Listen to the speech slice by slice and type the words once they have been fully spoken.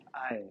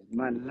Aye,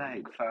 man,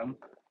 like, fam.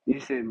 You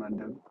say, man,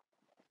 them.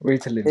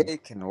 Wait till me.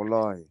 Taken,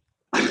 wallahi.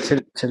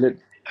 Chill it.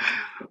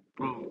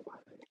 Bro,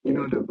 you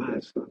know the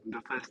vibes, fam.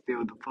 The first day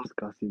of the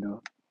podcast, you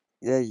know.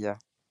 Yeah.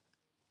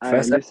 Aye,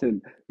 First,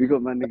 listen, we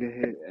got my nigga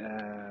here,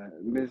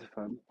 Mizz,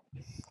 fam.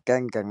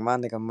 Gang,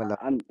 man, nigga, mula.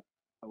 And,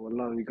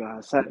 wallah, we got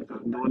Hassan,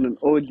 fam, the one and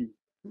only.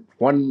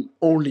 one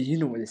only, you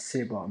know what they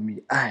say about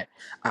me. I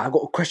got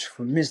a question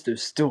for Mizz though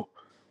still.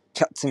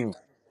 Chat to me.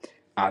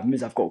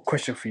 Mizz, I've got a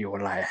question for you.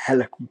 Like,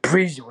 hella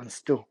crazy one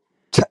still.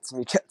 Chat to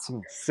me.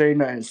 Say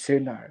nothing.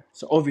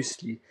 So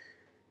obviously,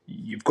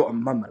 you've got a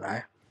mama,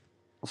 like.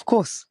 Of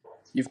course.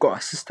 You've got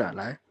a sister,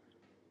 like.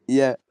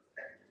 Yeah.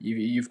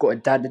 You've got a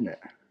dad, innit?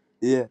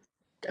 Yeah.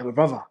 You have a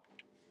brother.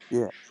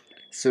 Yeah.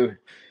 So,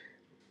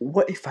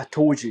 what if I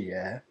told you,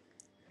 yeah,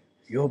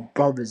 your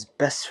brother's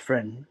best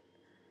friend,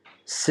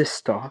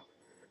 sister,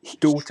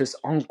 daughter's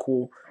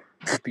uncle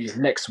would be your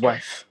next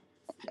wife?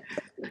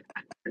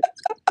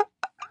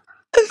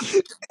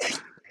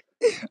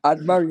 I'd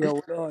marry her,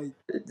 wallahi.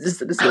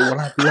 This is what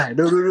I'd be like.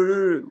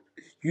 No.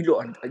 You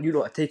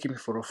lot are taking me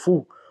for a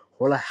fool.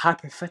 Or like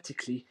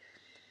hypothetically,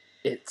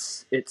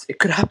 it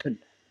could happen.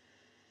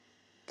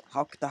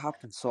 How could that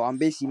happen? So I'm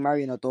basically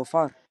marrying a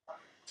Dofar.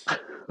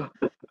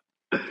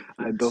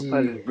 I don't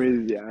find it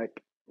crazy,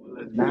 like.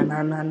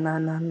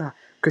 Nah.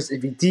 Because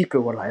if you deep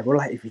it,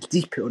 if you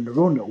deep it on the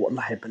road,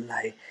 but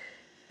like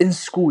in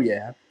school,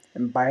 yeah,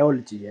 in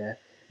biology, yeah,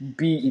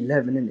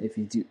 B11, and if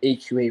you do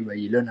AQA, where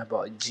you learn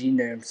about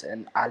genomes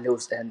and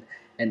alleles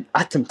and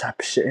atom type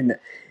of shit, and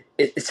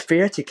it's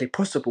theoretically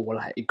possible.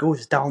 Like it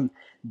goes down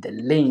the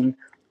lane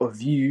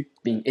of you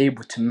being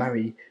able to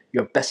marry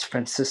your best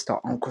friend's sister,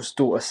 uncle's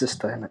daughter,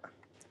 sister, innit?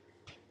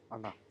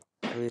 Allah.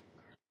 Crazy.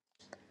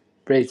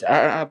 Great.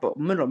 But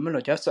Miller, do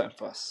you have something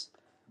for us?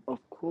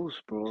 Of course,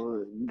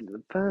 bro.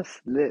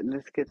 First,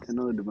 let's get to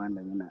know the man,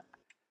 innit?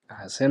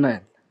 Say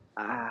nothing.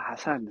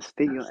 Hassan,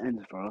 state your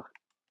ends, bro.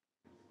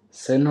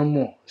 Say no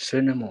more.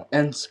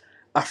 Ends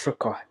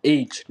Africa,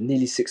 age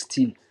nearly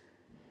 16.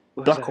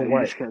 Black or This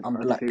white? guy's I'm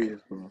black.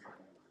 unserious, bro.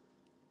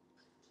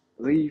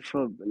 Where you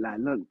from? Like,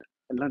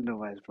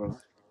 London-wise, bro.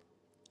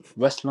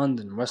 West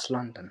London.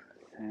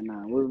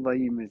 And what about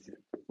you, Mizz?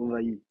 What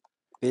about you?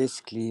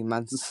 Basically,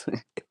 man's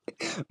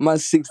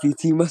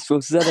 62, man's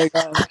from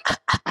Senegal.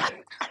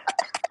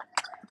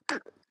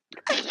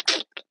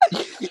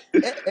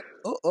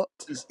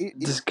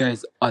 This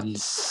guy's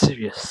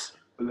unserious.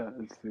 Like,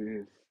 I'm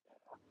serious.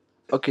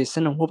 Okay,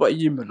 Senna, what about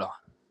you, Miller?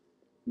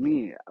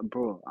 Me,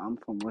 bro, I'm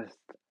from West.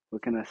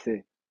 What can I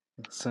say?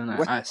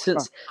 Senna,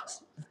 since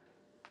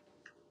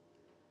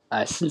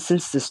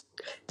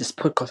this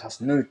podcast has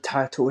no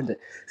title in it,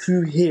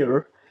 who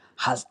here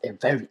has a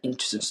very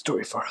interesting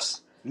story for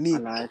us? Me.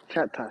 Like,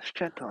 chat to us.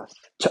 Chat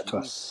to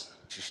us.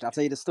 Should I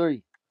tell you the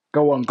story?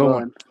 Go on.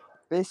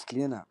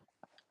 Basically, innit,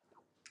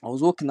 I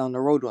was walking down the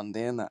road one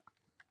day, innit,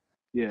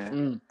 Yeah.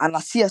 and I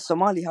see a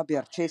Somali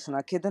habir chasing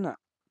a kid, innit,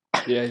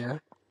 Yeah.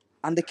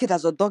 and the kid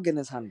has a dog in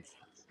his hand.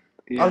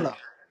 Yeah. Allah.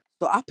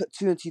 So I put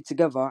two and two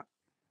together,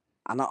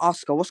 and I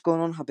ask her, what's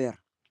going on, habir?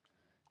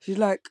 She's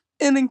like,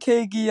 "Inin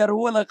kegi yar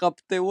wala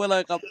qabte.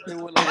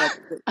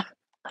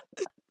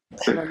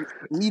 And then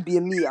me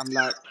being me, I'm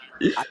like,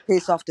 I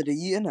chase after the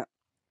youth, innit?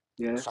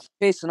 Yeah. So I'm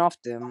chasing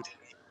after him.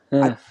 I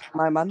Yeah.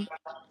 my man,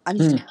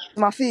 and he spits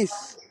in my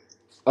face.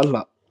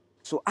 Allah.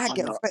 So I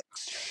get Allah.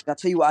 vexed. Should I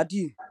tell you what I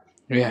do?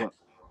 Yeah. What?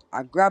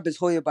 I grab his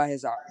hoya by her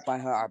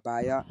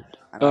abaya,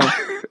 and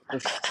I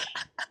push.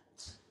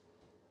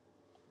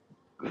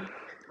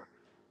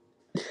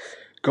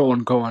 Go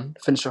on.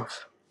 Finish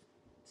off.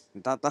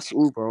 That's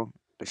all, bro.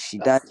 But she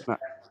died.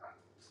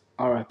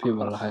 R.I.P.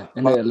 Wallahi.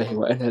 Inna lillahi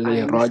wa inna Aye,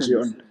 ilayhi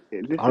listen.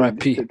 raji'un.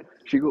 R.I.P.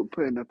 She got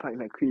put in a pack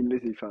like Queen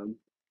Lizzie, fam.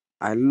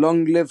 I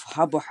long live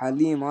Habu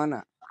Halim,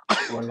 Anna.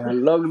 Wallahi,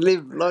 long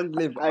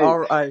live. Aye,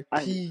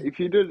 R.I.P. if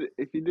you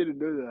didn't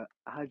know that,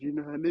 how do you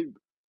know her name?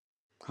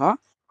 Huh?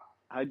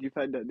 How do you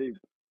find that name?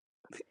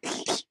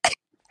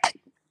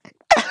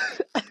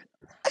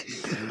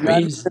 Nah,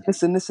 Crazy.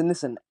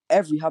 listen.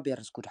 Every Habir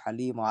is called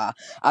Halima.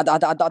 I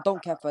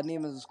don't care if her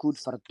name is called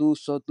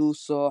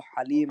Duso,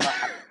 Halima,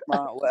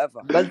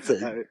 whatever. Man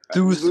said,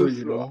 do so,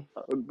 you know.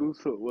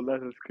 Wallah,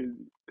 that's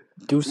crazy.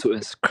 Do so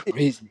is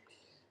crazy.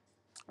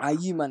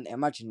 You man,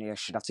 imagine here.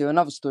 Should I tell you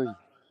another story?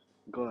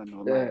 Go on,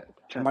 wallah.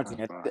 Imagine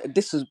it.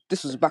 This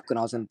was back when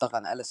I was in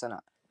Dagan Ellis,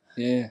 innit?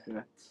 Yeah.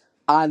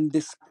 And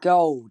this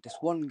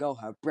one girl,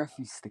 her breath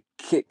used to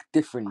kick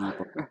differently,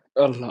 bro.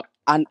 Allah.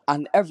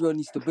 And everyone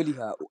used to bully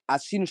her.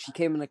 As soon as she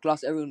came in the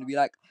class, everyone would be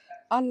like,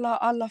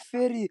 Allah,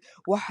 Feri,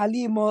 wa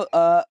Halima,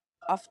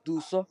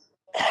 Afduso.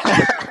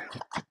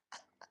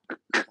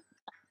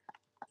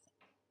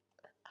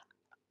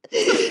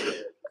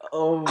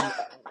 Oh.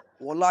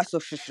 Wallah, so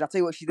should I tell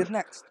you what she did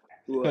next?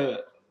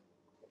 What?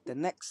 The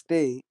next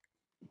day,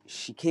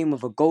 she came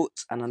with a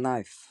goat and a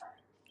knife.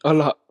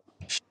 Allah.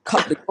 She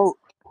cut the goat.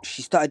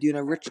 She started doing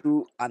a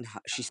ritual and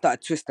she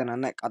started twisting her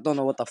neck. I don't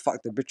know what the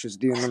fuck the bitch was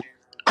doing.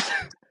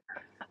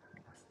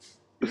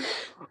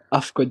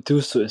 Africa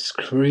do so is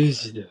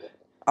crazy, though.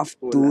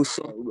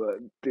 Afduso. Wallah,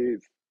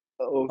 this.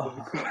 Oh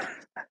my god.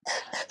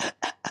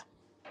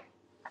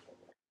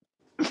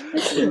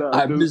 Wallah,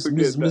 I don't miss, forget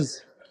miss, that.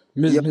 miss,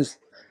 miss, Yo, miss.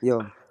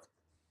 yo.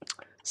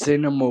 Say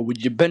no more.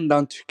 Would you bend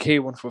down to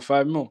K1 for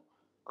 5 mil?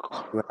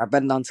 Would I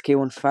bend down to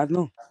K1 for 5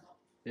 mil?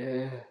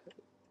 Yeah.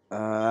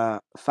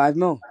 5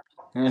 mil.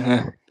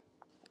 Uh-huh.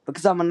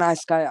 Because I'm a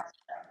nice guy.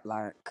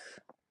 Like,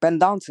 bend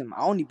down to him.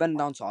 I only bend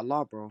down to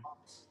Allah, bro.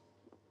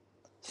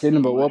 Say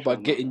no, but what about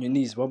MashaAllah. getting your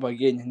knees? What about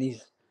getting your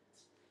knees?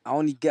 I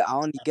only get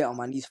on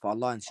my knees for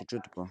Allah and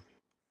sujood, bro.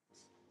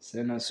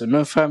 Say no, so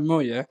no 5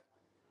 mil, yeah.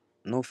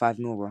 No 5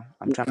 mil, bro.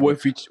 I'm trying to What get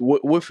if we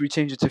what if we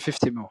change it to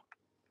 50 mil?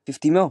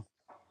 50 mil.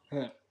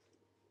 Yeah.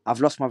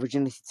 I've lost my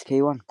virginity to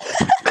K1.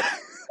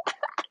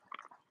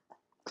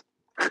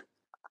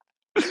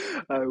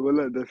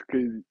 Wallah, that's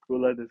crazy.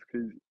 Wallah, that's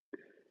crazy.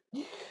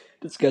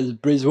 This guy's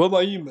brazen. What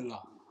about you,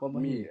 Mila? What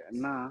about Me, you?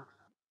 nah.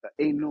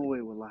 Ain't no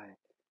way, wallah.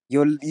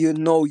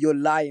 You're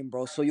lying,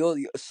 bro. So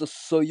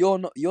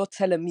you're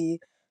telling me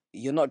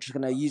you're not just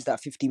gonna use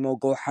that 50 mil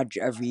go Hajj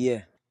every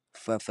year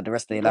for the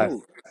rest of your life.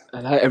 Bro,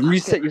 And I get,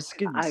 reset your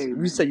skins.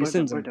 Reset your brother,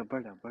 sins. brother,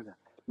 brother, brother.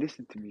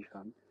 Listen to me,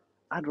 fam.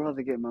 I'd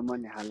rather get my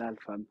money halal,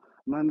 fam.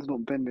 Man's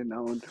not bending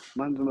down.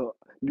 Man's not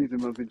losing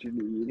my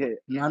virginity. You get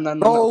it? No, no,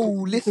 no, no. Bro, Cool,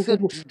 cool, listen.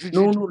 cool.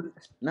 No, no.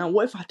 Now,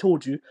 what if I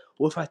told you?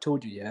 What if I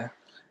told you? Yeah,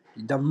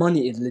 the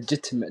money is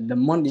legitimate. The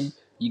money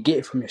you get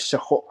it from your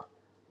shahot.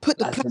 Put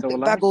the As in, So, plastic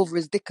wallah, bag over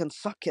his dick and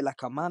suck it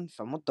like a man,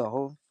 fam. What the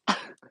hell?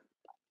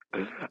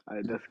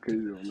 that's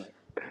crazy, wallah.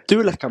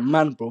 do it like a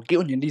man, bro. Get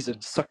on your knees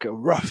and suck it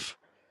rough.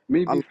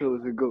 Maybe Allah. if it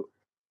was a goat.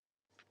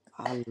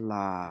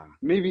 Allah.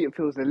 Maybe if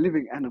it was a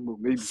living animal,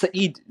 maybe.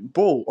 Saeed,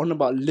 bro, on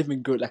about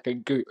living goat like a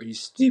goat. Are you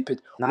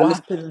stupid? Now What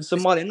listen, happened in listen,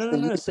 Somalia? No, no,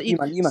 listen, no, you Saeed,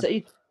 man, you man.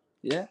 Saeed.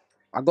 Yeah,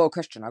 I got a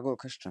question. I got a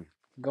question.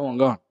 go on,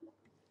 go on.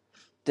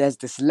 There's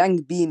this lang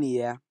beanie,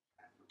 yeah.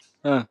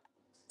 Uh,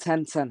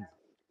 10-10.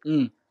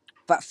 mm.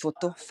 Fat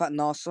photo, fat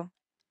nasa,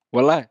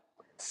 Wallah.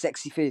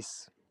 sexy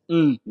face.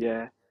 Mm.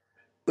 Yeah.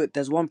 But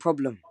there's one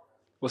problem.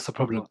 What's the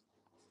problem? What?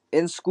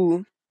 In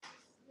school,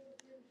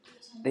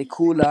 they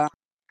call her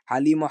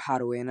Halima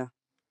Harwena.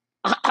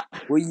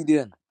 What are you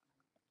doing?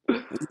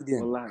 What are you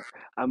doing? Wallah,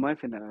 I might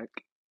finna like.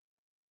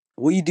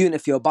 What are you doing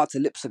if you're about to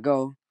lips a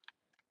girl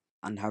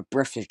and her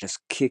breath is just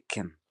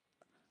kicking?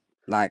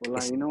 Like, Wallah,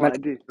 it's you know what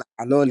smelling I do? like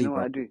a You lolly, know what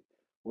bro. I do?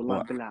 Wallah,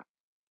 What? billah.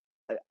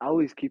 I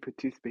always keep a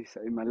toothpaste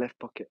in my left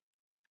pocket.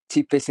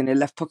 Toothpaste in your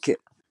left pocket.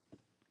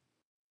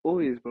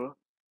 Always, bro.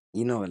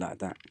 You know it like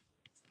that.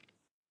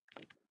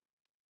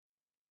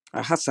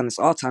 Hassan, it's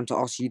our time to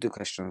ask you the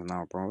questions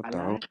now, bro. What I the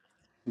hell? lie.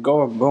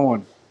 Go on, go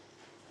on.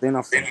 Say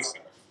nothing.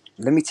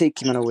 Let me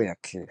take him in away,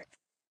 okay?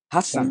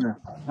 Hassan,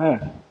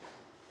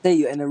 say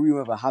you're in a room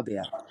with a hubby,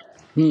 yeah?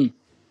 Hmm.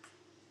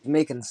 She's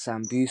making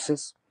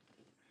sambuses.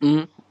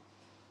 Mm.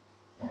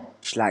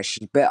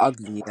 She's a bit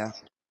ugly, yeah?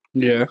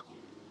 Yeah.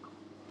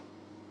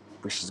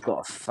 But she's got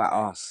a fat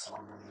ass.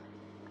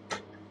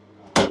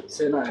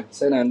 Say that.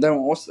 Say that. Then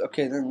what's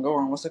okay? Then go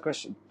on. What's the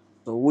question?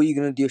 So what are you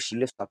gonna do if she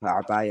lifts up her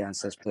abaya and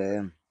says put it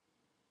in?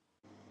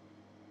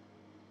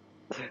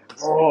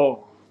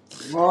 Oh,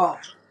 bro.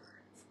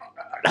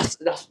 That's.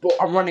 Bro,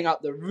 I'm running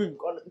out the room.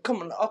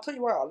 Come on. I'll tell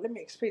you what. Let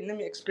me explain. Let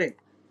me explain.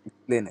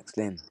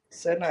 Explain.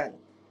 Say that.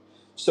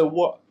 So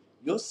what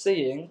you're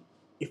saying?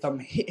 If I'm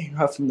hitting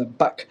her from the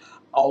back,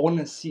 I want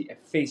to see a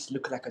face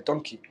look like a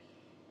donkey.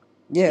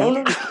 Yeah. No,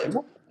 no,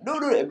 no, no,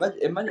 no.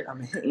 Imagine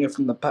I'm hitting her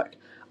from the back.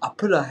 I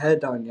pull her hair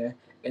down, yeah,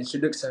 and she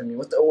looks at me.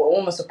 What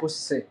am I supposed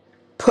to say?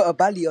 Put a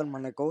belly on,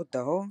 man. I go, what the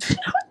hell?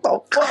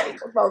 What the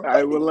fuck? What the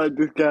I fuck? will like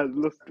this guy's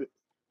lost it.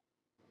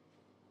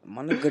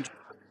 Man, I good.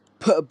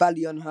 Put a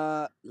belly on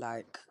her,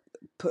 like,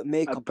 put A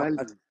makeup on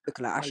her, belly.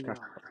 looking like Ashka.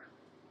 Allah.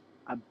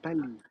 A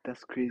belly.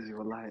 That's crazy,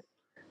 wallah.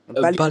 A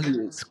A belly, belly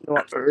is you know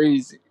what?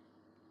 crazy.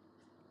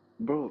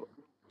 Bro,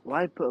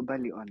 why put a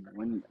belly on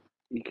when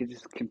you could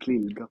just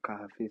completely block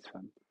out her face,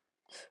 fam?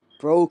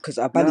 Bro, because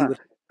a belly Nah, would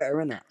be better,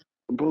 innit?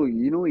 bro,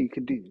 you know what you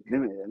could do?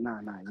 Nah.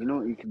 You know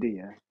what you could do,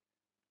 yeah?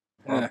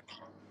 What? Yeah.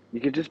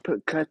 You could just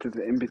put curtains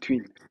in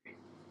between.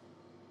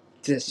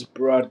 This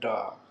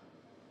brother.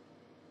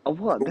 Oh,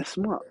 what? That's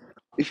smart.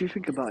 If you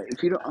think about it,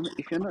 if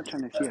you're not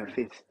trying to see her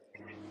face,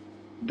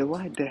 then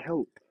why the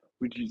hell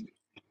would you?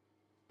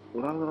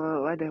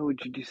 Why the hell would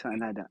you do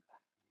something like that?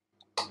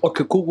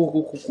 Okay,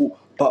 cool.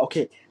 But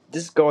okay,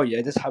 this girl,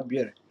 yeah, this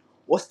Javier.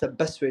 What's the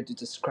best way to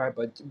describe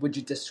her? Would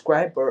you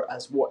describe her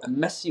as what, a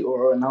Messi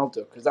or a Ronaldo?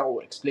 Because that will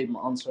explain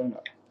my answer. Innit?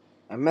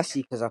 And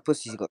messy because her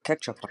pussy's got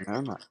ketchup on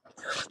her, innit?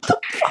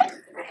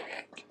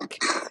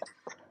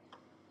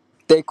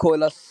 They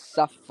call us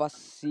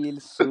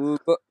Safasil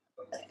Sugo.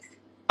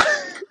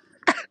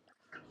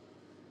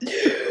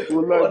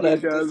 Wallah, Oh,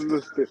 this like guy has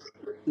lost it.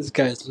 this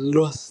guy's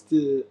lost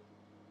it.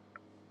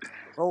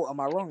 Bro, am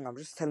I wrong? I'm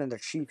just telling the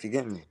truth, you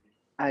get me?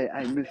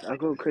 I miss. I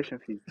got a question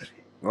for you.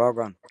 Well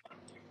gone.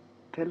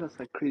 Tell us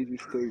a crazy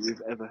story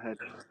you've ever heard.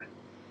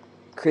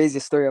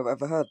 Craziest story I've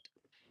ever heard.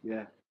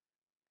 Yeah,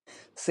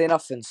 Say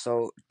nothing.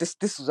 So this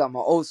was at my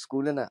old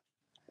school, innit?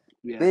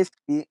 yeah,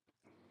 Basically,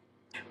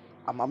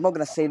 I'm not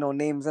gonna say no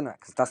names, innit?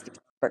 Because that's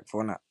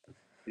disrespectful, innit?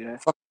 yeah.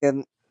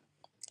 Fucking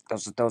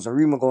there was a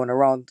rumor going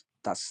around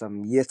that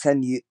some year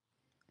 10 he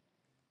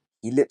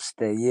lips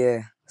the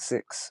year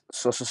 6.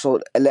 So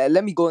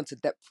let me go into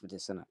depth with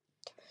this, innit?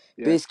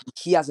 Yeah. Basically,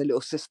 he has a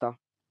little sister,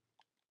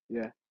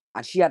 Yeah.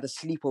 and she had a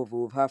sleepover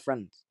with her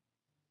friends.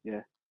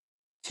 Yeah.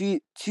 Two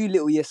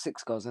little year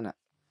 6 girls, innit?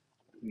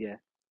 Yeah.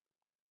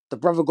 The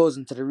brother goes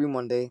into the room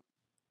one day.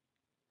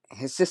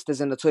 His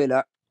sister's in the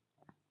toilet,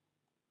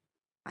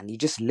 and he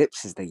just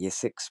lips the year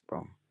 6,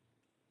 bro.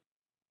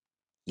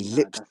 He Nah,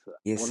 lips that's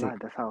year wallah, 6.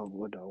 that's how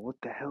what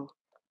the hell?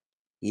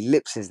 He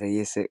lips the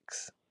year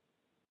 6.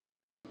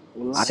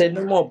 Wallah. Say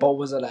no more, but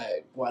was it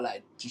like, what,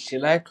 like, did she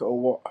like it or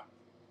what?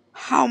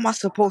 How am I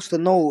supposed to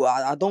know?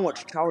 I don't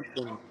watch child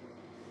porn.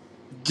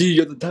 G,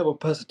 you're the type of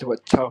person to watch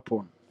child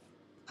porn.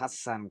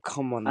 Hassan,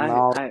 come on I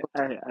now. I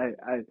I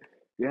I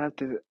we have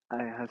to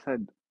I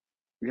Hassan,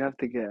 we have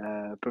to get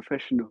a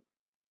professional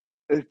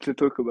to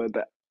talk about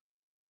that.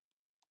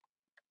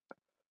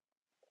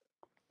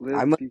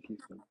 Where's I'm Kiki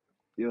from?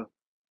 Yo,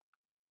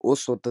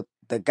 also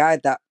the guy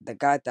that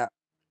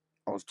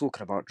I was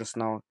talking about just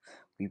now.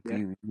 yeah.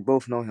 We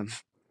both know him.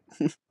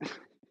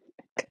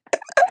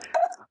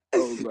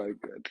 Oh my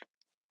god.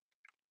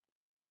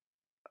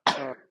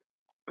 Uh,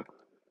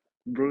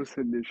 Bro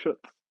sending shots.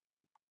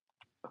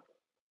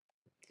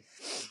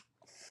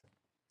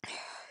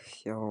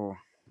 Yo,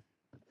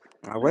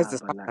 where's Nah,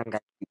 this but like Hassan guy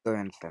keep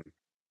going, fam?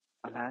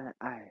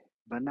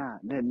 but nah,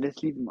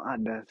 let's leave him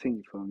out the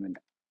thing for a minute.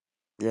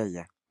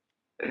 Yeah.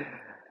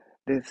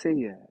 They say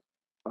yeah.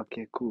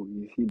 Okay, cool.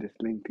 You see the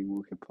sling thing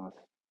walking past.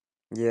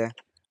 Yeah.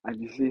 And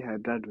you see her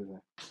dad with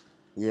her.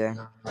 Yeah.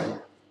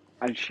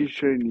 And she's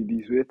showing you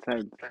these weird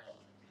signs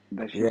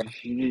that Yeah.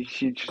 she's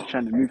just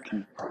trying to move to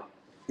you.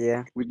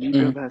 Yeah. Would you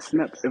grab her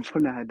snap in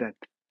front of her dad?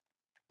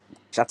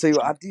 Shall I tell you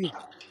what I'd do?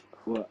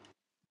 What?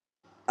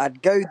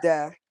 I'd go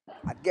there,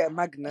 I'd get a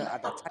magnet,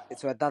 I'd attach it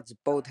to her dad's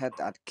bald head,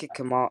 I'd kick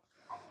him out,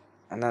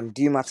 and then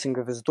do my thing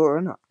with his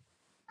daughter, innit?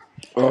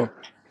 Oh,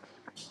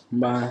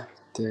 my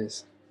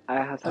days.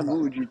 Hassan, what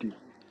would you do?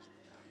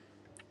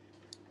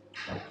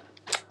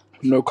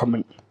 No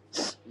comment.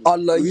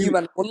 Allah, you Really?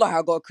 man, wallahi,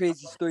 I got a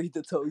crazy story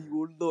to tell you.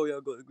 Wallahi, I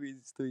got a crazy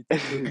story to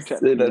tell you. Chat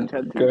Say to me, then,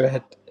 chat to go me.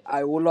 ahead.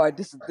 Wallahi,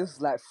 this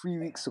is like 3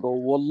 weeks ago.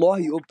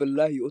 Wallahi,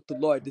 billahi,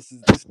 utallahi, this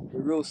is a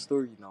real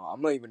story now.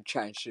 I'm not even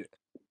chatting shit.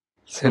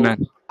 Say So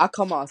then. I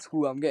come out of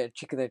school, I'm getting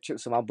chicken and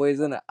chips with my boys,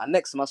 innit? And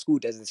next to my school,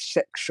 there's a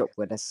sex shop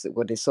where they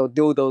sell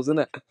dildos,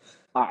 innit?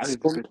 So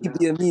A'udhu me billah.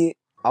 being me,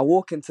 I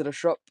walk into the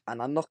shop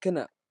and I knock in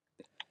it.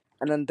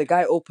 And then the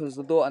guy opens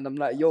the door and I'm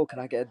like, yo, can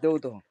I get a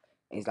dildo? And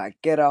he's like,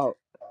 get out.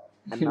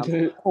 And I'm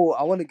like, oh,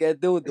 I want to get a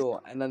dildo.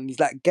 And then he's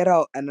like, get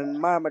out. And then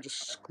my man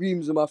just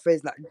screams in my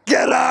face, like,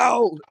 get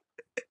out!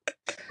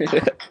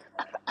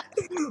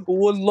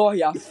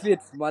 Wallahi, I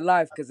feared for my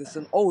life because it's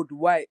an old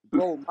white,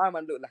 bro. My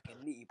man looked like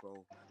a nitty,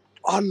 bro.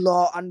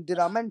 Allah, and did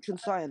I mention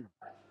something?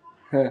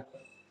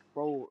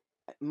 Bro,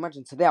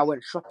 imagine today I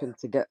went shopping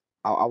to get,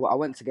 I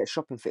went to get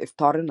shopping for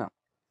iftar, innit?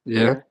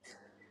 Yeah.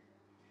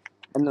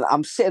 And then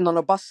I'm sitting on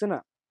a bus,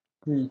 innit?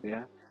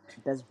 Yeah.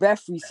 There's bare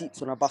free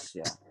seats on a bus,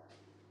 yeah?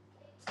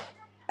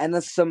 And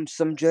then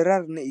some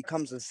Gerard he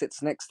comes and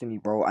sits next to me,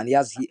 bro, and he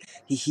has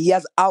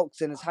Aux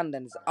in his hand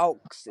and his Aux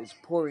is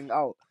pouring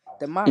out.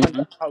 Then my man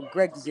gets out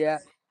Greg's, yeah,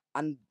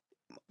 and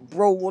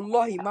bro,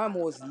 wallahi, my man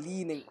was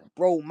leaning,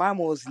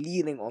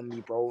 on me,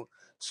 bro.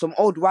 Some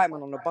old white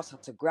man on the bus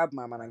had to grab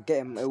my man and get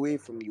him away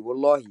from me,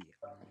 wallahi.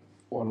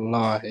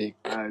 Wallahi,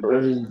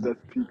 crazy. That's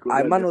peak,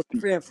 I wallah, man that's was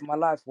peak. praying for my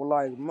life,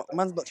 wallahi.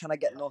 Man's not trying to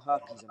get no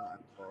herpes and that,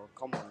 bro.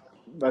 Come on,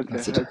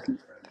 That's a That's it. happy.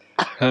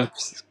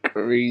 That's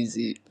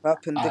crazy.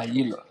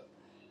 perpendicular.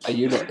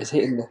 It's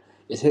hitting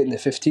the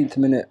 15th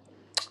minute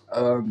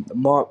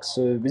mark.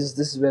 So this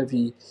is where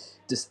we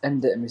just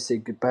end it and we say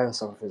goodbye or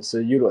something. So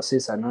you lot say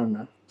something,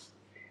 no?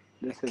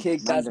 Listen, Okay,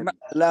 man guys,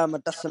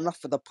 them. that's enough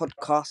for the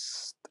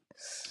podcast.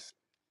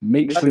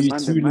 Make sure Listen, you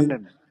man them, tune man in.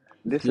 them.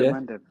 Listen, Yeah.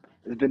 man them.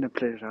 It's been a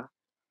pleasure.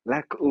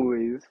 Like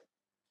always.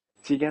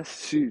 See you guys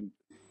soon.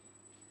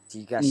 See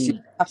you guys. See,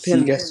 See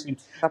you guys soon.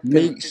 tap in.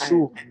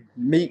 Aye.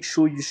 Make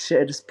sure you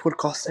share this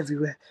podcast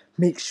everywhere.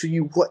 Make sure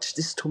you watch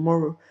this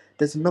tomorrow.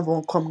 There's another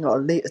one coming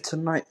out later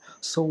tonight.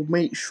 So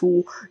make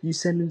sure you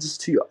send this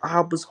to your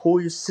Abba's, or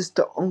your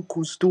sister,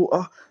 uncle's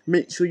daughter.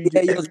 Make sure you do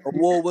Yeah, yours. everything.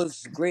 Award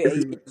was great.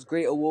 Everyone.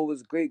 Great award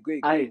was great.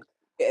 Aye.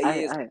 Great Aye,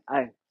 years.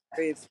 aye.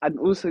 Great. And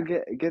also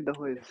get the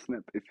whole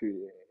snap if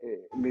you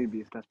maybe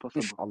if that's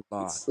possible. Inshallah.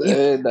 Even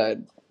Say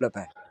that.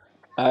 better.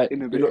 Alright,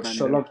 In a you bit, lot, man.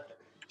 Them.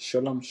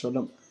 shalom.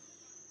 Shalom.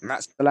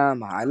 Matt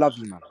Salama. I love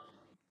you, man.